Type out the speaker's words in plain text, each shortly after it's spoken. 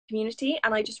community,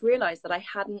 and I just realized that I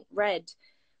hadn't read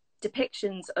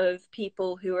depictions of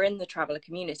people who are in the traveller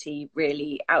community,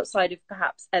 really, outside of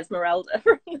perhaps Esmeralda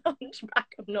from the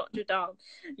Hunchback of Notre Dame,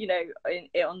 you know,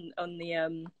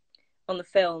 on the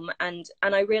film, and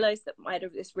I realized that I had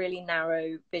this really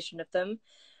narrow vision of them.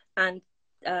 And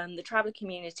the traveller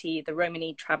community, the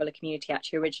Romani traveller community,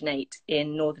 actually originate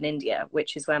in northern India,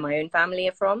 which is where my own family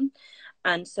are from,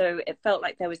 and so it felt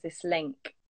like there was this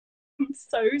link. I'm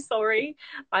so sorry.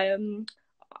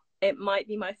 It might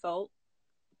be my fault,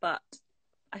 but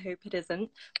I hope it isn't.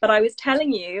 But I was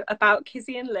telling you about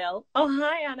Kizzy and Lil. Oh,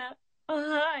 hi, Anna. Oh,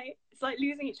 hi. It's like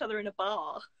losing each other in a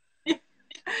bar.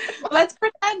 Let's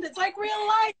pretend it's like real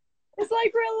life. It's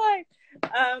like real life.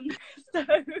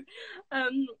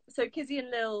 So Kizzy and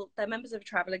Lil, they're members of a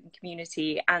travelling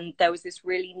community, and there was this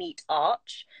really neat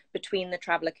arch between the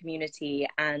traveller community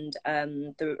and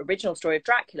the original story of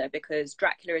Dracula, because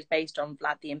Dracula is based on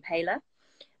Vlad the Impaler.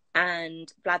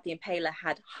 And Vlad the Impaler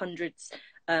had hundreds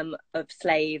of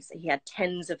slaves. He had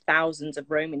tens of thousands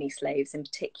of Romani slaves in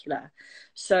particular.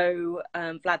 So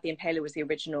Vlad the Impaler was the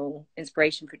original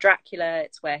inspiration for Dracula.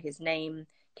 It's where his name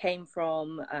came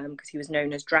from, because he was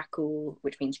known as Dracul,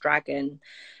 which means dragon.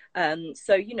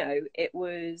 So, you know, it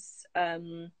was...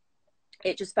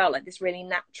 it just felt like this really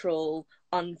natural,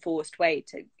 unforced way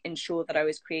to ensure that I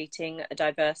was creating a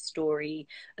diverse story,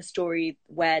 a story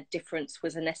where difference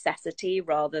was a necessity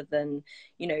rather than,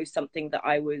 you know, something that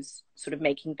I was sort of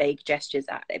making vague gestures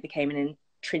at. It became an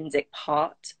intrinsic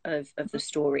part of the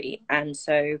story. And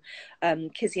so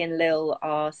Kizzy and Lil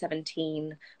are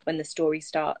 17 when the story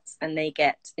starts, and they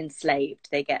get enslaved.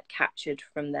 They get captured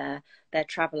from their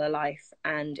traveller life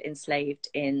and enslaved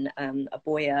in a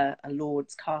boyar, a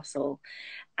lord's castle.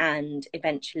 And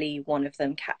eventually one of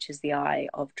them catches the eye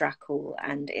of Dracul,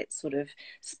 and it sort of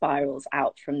spirals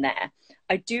out from there.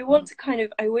 I do want to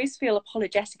I always feel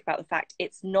apologetic about the fact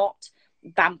it's not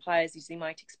vampires as you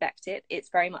might expect it. It's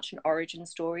very much an origin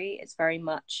story. It's very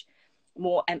much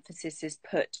more emphasis is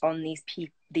put on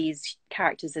these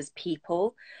characters as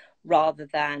people rather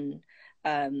than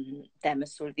them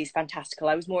as sort of these fantastical.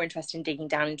 I was more interested in digging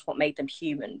down into what made them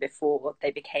human before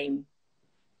they became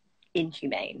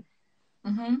inhumane.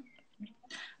 Mm-hmm.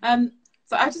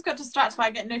 So I just got distracted by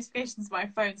getting notifications on my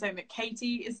phone saying that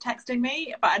Katie is texting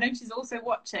me, but I know she's also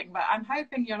watching, but I'm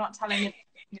hoping you're not telling me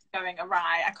it's going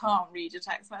awry. I can't read your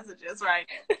text messages, right?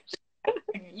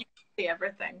 You see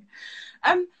everything.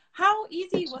 How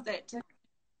easy was it to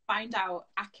find out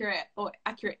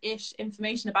accurate-ish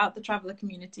information about the traveller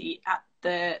community at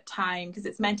the time? Because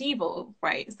it's medieval,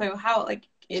 right? So how,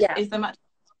 is there much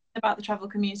about the traveller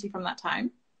community from that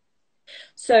time?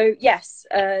 So yes,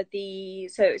 so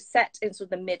it's set in sort of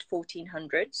the mid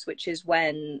 1400s, which is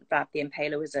when Vlad the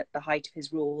Impaler was at the height of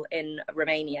his rule in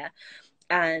Romania,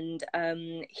 and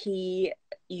he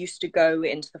used to go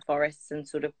into the forests and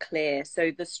sort of clear.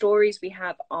 So the stories we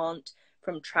have aren't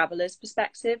from travellers'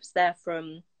 perspectives; they're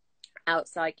from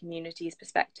outside communities'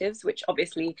 perspectives, which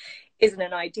obviously isn't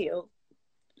an ideal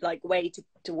way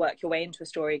to work your way into a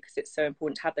story, because it's so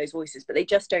important to have those voices, but they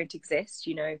just don't exist,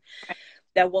 you know.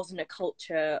 There wasn't a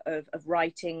culture of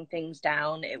writing things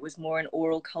down. It was more an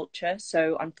oral culture.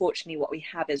 So unfortunately what we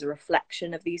have is a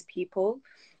reflection of these people.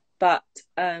 But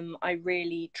I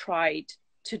really tried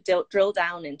to drill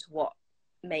down into what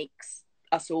makes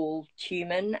us all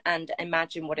human and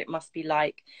imagine what it must be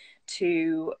like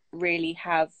to really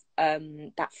have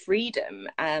that freedom,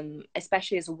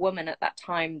 especially as a woman at that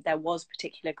time. There was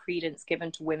particular credence given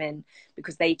to women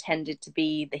because they tended to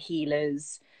be the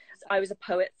healers. I was a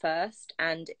poet first,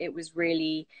 and it was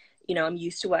really, you know, I'm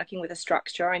used to working with a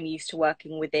structure. I'm used to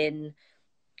working within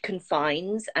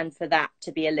confines, and for that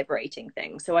to be a liberating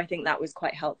thing. So I think that was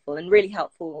quite helpful, and really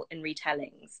helpful in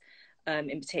retellings,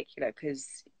 in particular,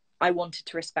 because I wanted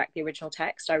to respect the original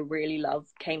text. I really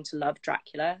came to love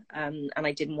Dracula, and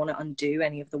I didn't want to undo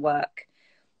any of the work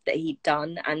that he'd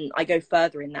done. And I go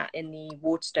further in that. In the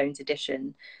Waterstones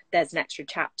edition, there's an extra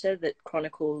chapter that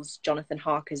chronicles Jonathan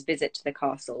Harker's visit to the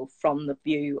castle from the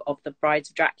view of the brides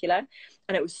of Dracula,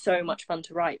 and it was so much fun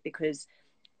to write because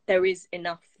there is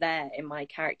enough there in my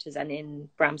characters and in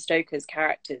Bram Stoker's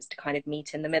characters to kind of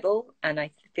meet in the middle, and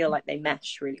I feel like they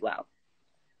mesh really well.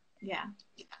 Yeah.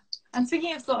 And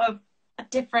speaking of sort of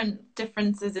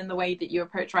differences in the way that you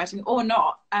approach writing, or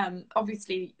not,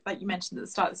 obviously, like you mentioned at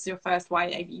the start, this is your first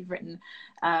YA, you've written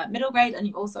middle grade, and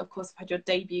you also, of course, have had your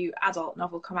debut adult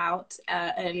novel come out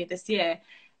earlier this year.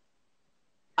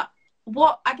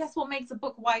 What makes a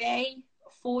book YA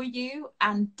for you,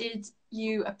 and did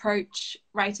you approach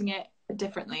writing it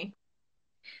differently?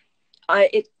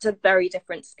 It's a very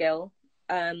different skill.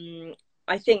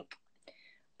 I think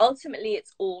ultimately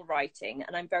it's all writing,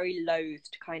 and I'm very loath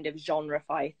to kind of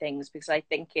genreify things because I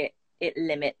think it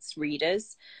limits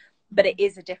readers, but it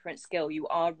is a different skill. You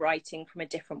are writing from a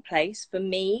different place. For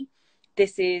me,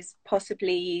 this is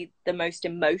possibly the most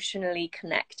emotionally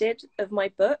connected of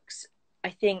my books. I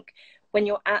think when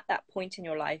you're at that point in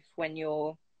your life, when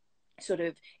you're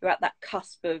at that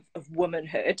cusp of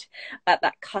womanhood, at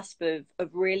that cusp of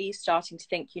really starting to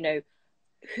think, you know,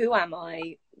 who am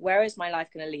I? Where is my life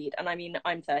going to lead? And I mean,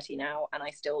 I'm 30 now and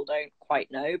I still don't quite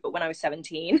know. But when I was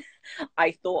 17,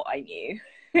 I thought I knew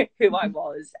who I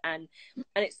was. And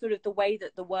it's sort of the way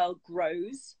that the world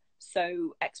grows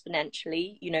so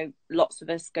exponentially. You know, lots of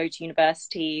us go to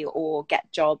university or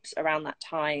get jobs around that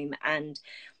time. And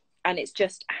it's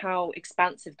just how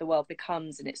expansive the world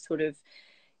becomes. And it's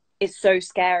so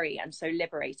scary and so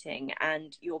liberating,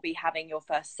 and you'll be having your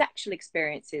first sexual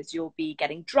experiences, you'll be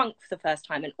getting drunk for the first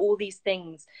time, and all these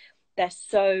things, they're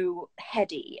so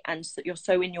heady, and so you're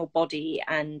so in your body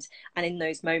and in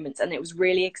those moments. And it was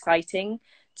really exciting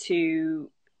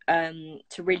to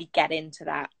really get into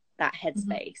that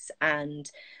headspace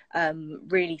and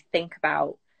really think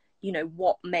about, you know,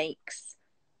 what makes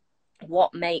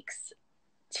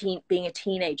being a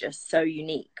teenager so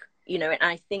unique. You know, and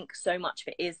I think so much of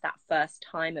it is that first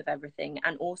time of everything,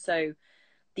 and also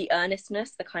the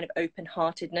earnestness, the kind of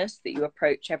open-heartedness that you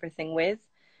approach everything with.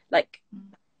 Like,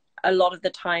 a lot of the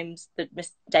times the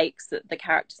mistakes that the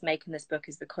characters make in this book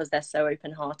is because they're so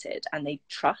open-hearted and they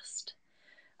trust.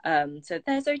 So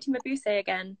there's Oti Mabuse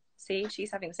again. See,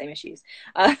 she's having the same issues.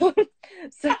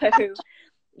 So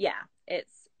yeah, it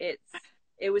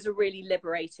was a really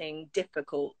liberating,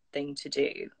 difficult thing to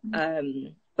do.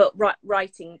 But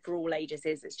writing for all ages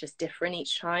it's just different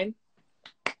each time.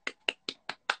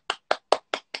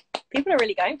 People are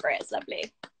really going for it. It's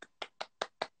lovely.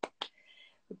 It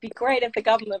would be great if the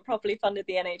government properly funded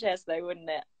the NHS, though, wouldn't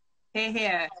it? Hear,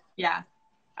 hear. Yeah.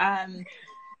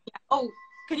 Oh,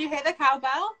 can you hear the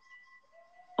cowbell?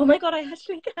 Oh my God, I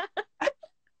actually can.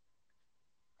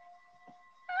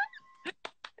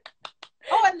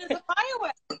 Oh, and there's a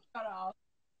firework got off.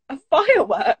 A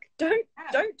firework? Don't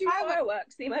do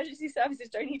fireworks. The emergency services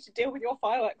don't need to deal with your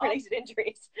firework related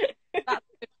injuries. That's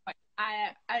a good point.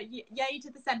 Yay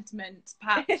to the sentiment,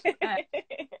 Pat.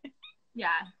 Yeah.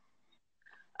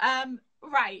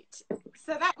 Right.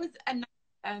 So that was a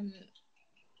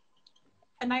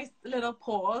nice little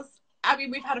pause. I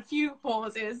mean, we've had a few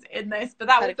pauses in this, but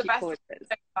that was the best so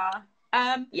far.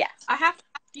 Yes. I have to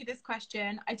ask you this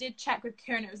question. I did check with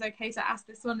Kiran it was okay to ask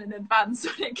this one in advance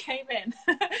when it came in.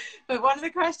 But one of the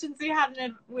questions we had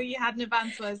in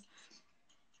advance was,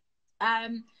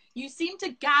 you seem to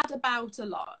gad about a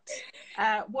lot.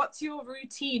 What's your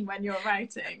routine when you're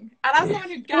writing? And as someone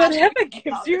who gads, whatever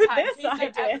gives you this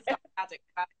idea.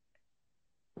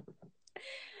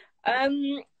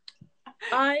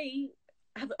 I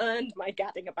have earned my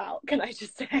gadding about, can I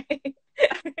just say?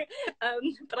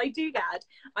 But I do gad.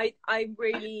 I'm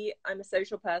a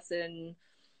social person.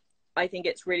 I think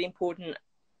it's really important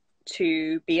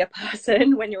to be a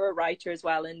person when you're a writer as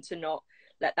well, and to not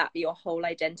let that be your whole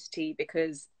identity,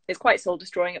 because it's quite soul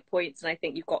destroying at points, and I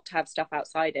think you've got to have stuff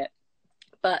outside it.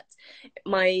 But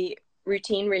my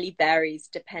routine really varies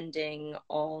depending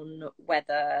on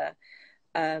whether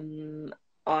I'm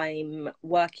in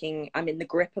the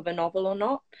grip of a novel or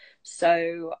not.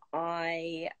 So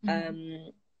I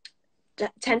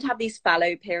tend to have these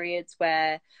fallow periods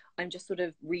where I'm just sort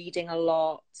of reading a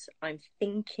lot, I'm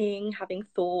thinking, having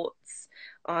thoughts,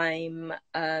 I'm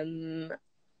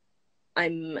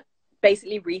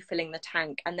basically refilling the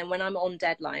tank. And then when I'm on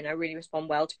deadline, I really respond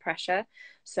well to pressure.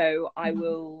 So I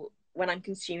will, when I'm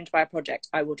consumed by a project,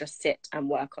 I will just sit and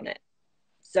work on it.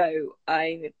 So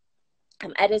I'm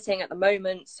editing at the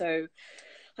moment, so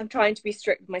I'm trying to be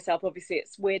strict with myself. Obviously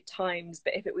it's weird times,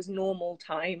 but if it was normal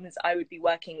times, I would be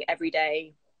working every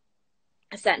day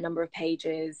a set number of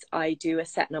pages. I do a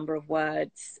set number of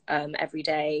words every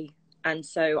day, and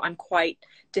so I'm quite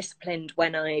disciplined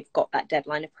when I've got that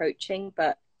deadline approaching.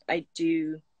 But I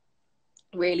do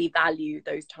really value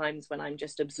those times when I'm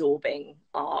just absorbing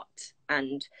art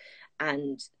and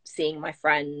seeing my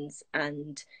friends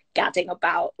and gadding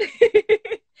about.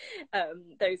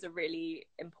 Those are really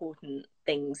important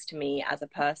things to me as a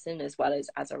person as well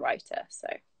as a writer. So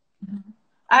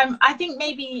I think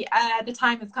maybe the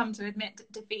time has come to admit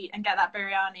defeat and get that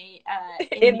biryani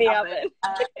in the oven.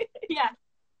 Yeah.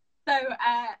 So,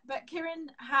 but Kiran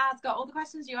has got all the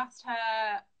questions you asked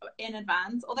her in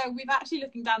advance, although we've actually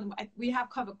looking down, we have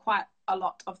covered quite a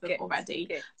lot of them already.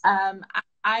 Good.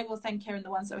 I will send Kiran the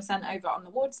ones that were sent over on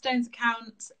the Waterstones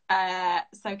account.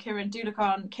 So Kiran, do look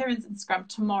on Kiran's Instagram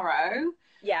tomorrow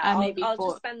Yeah, maybe I'll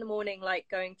just spend the morning like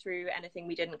going through anything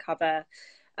we didn't cover.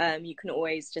 You can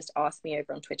always just ask me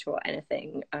over on Twitter or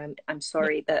anything. I'm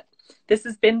sorry that this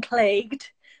has been plagued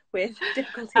with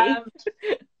difficulty.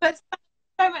 But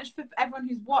so much for everyone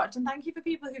who's watched, and thank you for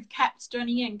people who've kept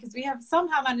joining in, because we have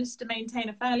somehow managed to maintain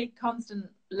a fairly constant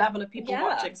level of people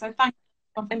watching. So thank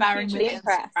you for bearing with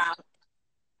Instagram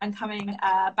and coming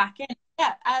back in.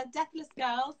 Yeah, Deathless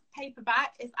Girls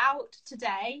paperback is out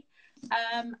today.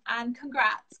 And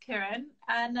congrats, Kiran.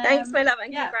 And thanks, my love,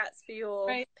 and congrats for your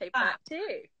paperback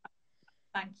too.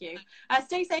 Thank you.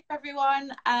 Stay safe,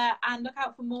 everyone, and look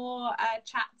out for more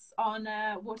chats on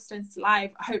Waterstones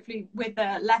Live, hopefully with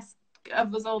less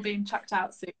of us all being chucked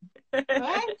out soon.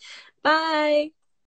 Bye. Bye.